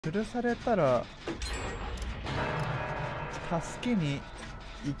吊るされたら助けに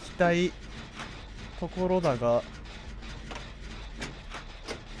行きたいところだが、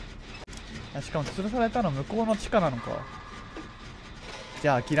しかも吊るされたの向こうの地下なのか。じ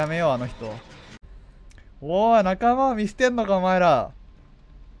ゃあ諦めよう、あの人。おい、仲間を見捨てんのかお前ら。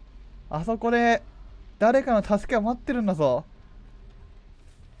あそこで誰かの助けを待ってるんだぞ。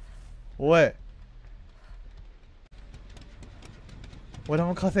おい、俺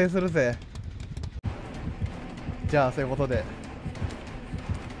も加勢するぜ。じゃあそういうことで。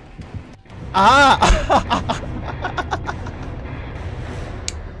ああ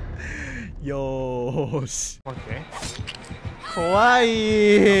よーし、怖い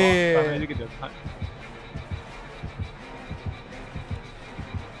ー。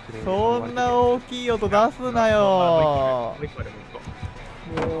そんな大きい音出すなよ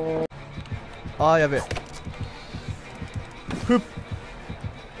ー。あーやべえ。ふっ、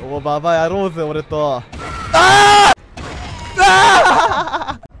おババやろうぜ俺と。ああ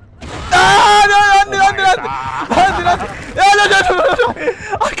ああ、なんでやだ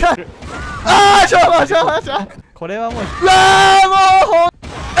あかん。ああしょうがしょうがしょう。これはもう、うわあもうほん、あ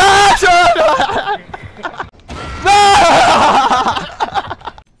あしょう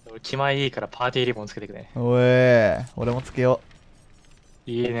が気前いいからパーティーリボンつけてくれ。おい、俺もつけよう。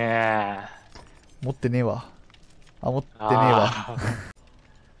いいねー。持ってねえわ。あ、持ってねえわ。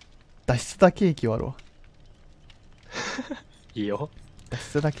脱出だケーキ割ろう。いいよ。脱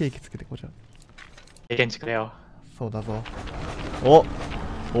出だケーキつけてこうじゃん。経験値くれよ。そうだぞ。お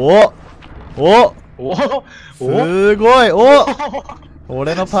おおおすごい。お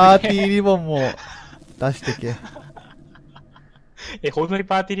俺のパーティーリボンも出してけ。ほんとに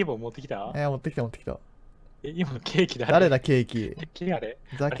パーティーリボン持ってきた？持ってきた持ってきた。今のケーキ誰だケーキ。敵あれ？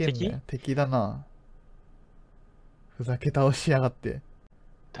ふざけんなよ。敵だな。ふざけ倒しやがって。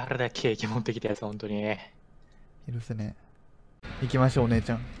誰だケーキ持ってきたやつ、ほんとに。許せねえ。行きましょうお姉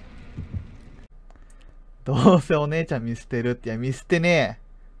ちゃん。どうせお姉ちゃん見捨てるって。いや見捨てねえ。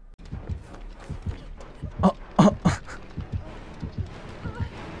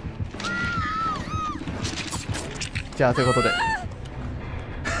じゃあということで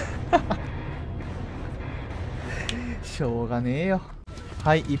しょうがねえよ。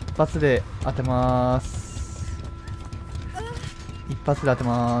はい、一発で当てまーす。一発で当て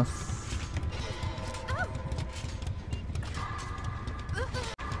まーす。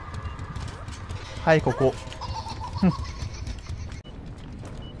はい、ここ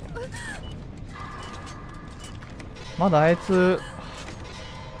まだあいつ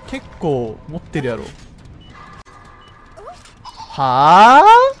結構持ってるやろ。は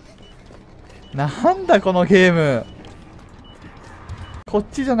あ？なんだこのゲーム。こっ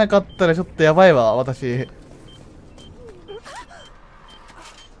ちじゃなかったらちょっとやばいわ私。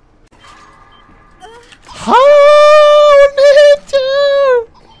はあ、お姉ちゃ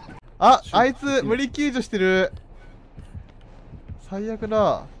ん。あ、あいつ無理救助してる。最悪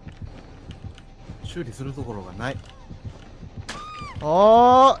だ。修理するところがない。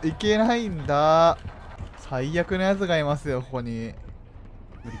ああ、いけないんだ。最悪なやつがいますよ、ここに。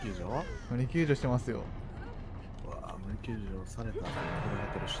無理救助？無理救助してますよ。うわぁ、無理救助されたらこ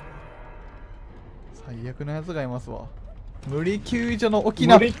れてるし。最悪なやつがいますわ。無理救助の沖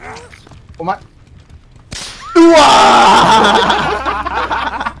縄。お前。うわー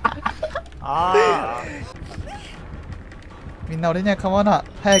あみんな俺には構わな。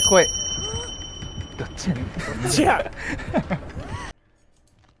早く来い。どっちやねん。どっちや。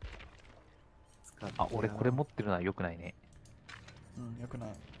あ、俺これ持ってるのは良くないね。うん、よくない。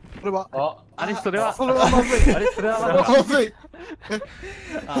これはあれそれはそれはまずい。あれそれはまずい。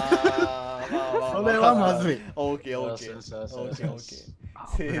あー、まあまあ、それはまずい。オーケーオーケー。そうそうそうオーケーオーケー。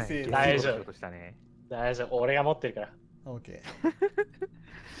せいせい。大丈夫ね。大丈夫、俺が持ってるから。オーケ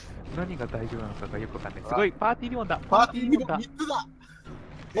何が大丈夫なのかがよくわかんない。すごい、パーティーリボンだ。パーティーリボン3つだ。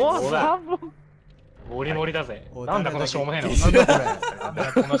おほら3本。モリモリだぜ。おなんだこのしょうもねえの。なんだこれ。なん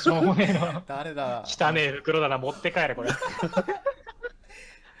だこのしょうもねえの。誰だ。汚ねえ袋だな、持って帰れこれ。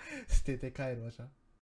捨てて帰るわじゃん。